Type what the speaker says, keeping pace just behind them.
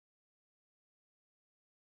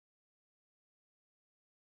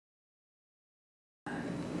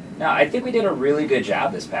No, I think we did a really good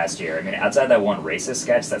job this past year. I mean, outside that one racist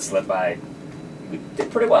sketch that slipped by, we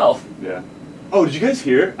did pretty well. Yeah. Oh, did you guys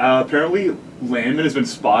hear? Apparently, Lanman has been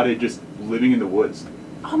spotted just living in the woods.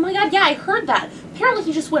 Oh my god, yeah, I heard that. Apparently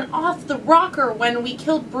he just went off the rocker when we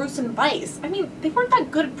killed Bruce and Vice. I mean, they weren't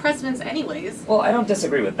that good presidents anyways. Well, I don't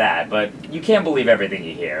disagree with that, but you can't believe everything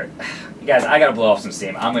you hear. You guys, I gotta blow off some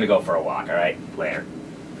steam. I'm gonna go for a walk, alright? Later.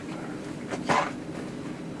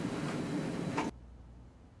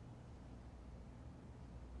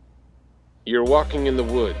 You're walking in the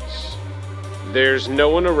woods. There's no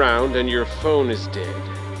one around and your phone is dead.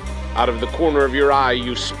 Out of the corner of your eye,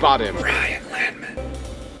 you spot him. Ryan Lanman.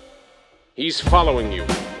 He's following you,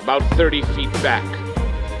 about 30 feet back.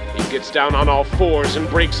 He gets down on all fours and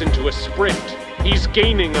breaks into a sprint. He's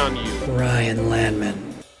gaining on you. Ryan Lanman.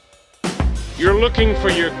 You're looking for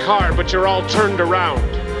your car, but you're all turned around.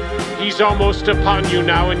 He's almost upon you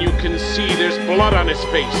now, and you can see there's blood on his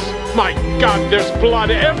face. My God, there's blood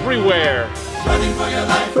everywhere! Running for your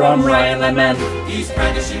life From Ryan Lanman. He's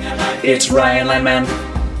brandishing a knife. It's Ryan Lanman.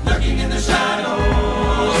 Lurking in the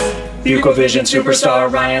shadows. FuquaVision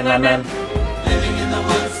superstar Ryan Lanman. Living in the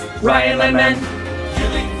woods. Ryan Lanman.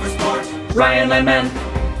 Killing for sport. Ryan Lanman.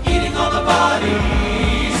 Eating all the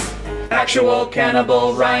bodies. Actual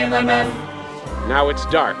cannibal Ryan Lanman. Now it's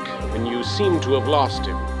dark, and you seem to have lost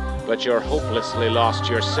him. But you're hopelessly lost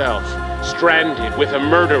yourself, stranded with a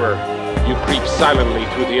murderer. You creep silently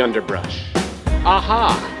through the underbrush.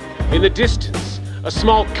 Aha! In the distance, a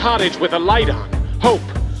small cottage with a light on. Hope.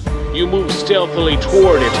 You move stealthily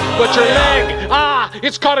toward it, but your leg! Ah!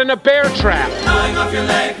 It's caught in a bear trap! Gnawing off your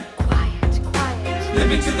leg. Quiet, quiet.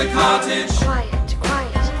 Limping to the cottage. Quiet,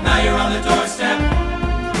 quiet. Now you're on the doorstep.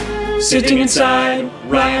 Sitting inside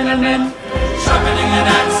Ryan Lanman. Sharpening an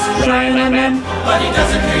axe. Ryan Lanman. But he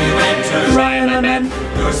doesn't hear you enter. Ryan Lanman.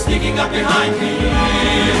 You're sneaking up behind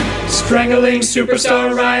him. Strangling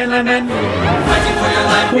superstar Ryan Lanman. Fighting for your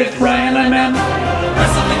life. With Ryan Lanman.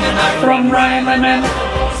 Wrestling a knife. From Ryan Lanman.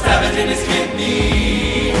 Stab it in his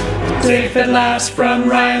kidney. Safe at last from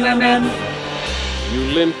Ryan Lanman. You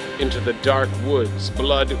limp into the dark woods,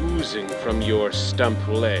 blood oozing from your stump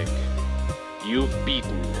leg. You've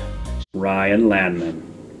beaten Ryan Lanman.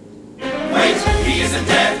 Wait, he isn't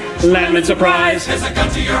dead. Lanman surprise. There's a gun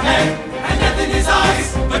to your head and death in his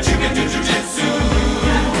eyes, but you can do jujitsu.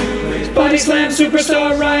 Body slam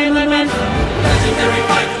superstar Ryan Lanman. Legendary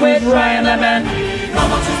fight With Ryan Lanman.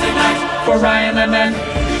 Normal Tuesday night. For Ryan Lanman.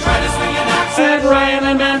 You try to swing an axe, At Ryan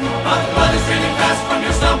Lanman. but blood is draining fast from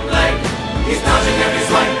your stump leg. He's dodging every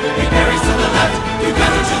swipe. He parries to the left. You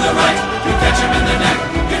counter to the right. You catch him in the neck.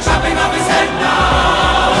 You're chopping off his head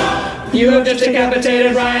now. You have just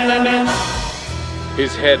decapitated Ryan Lanman.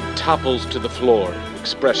 His head topples to the floor,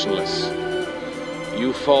 expressionless.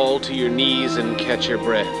 You fall to your knees and catch your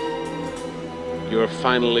breath. You're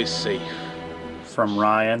finally safe. From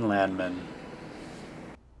Ryan Lanman.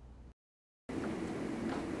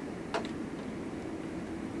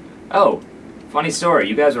 Oh, funny story.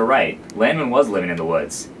 You guys were right. Lanman was living in the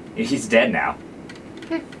woods. He's dead now.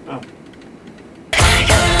 Oh.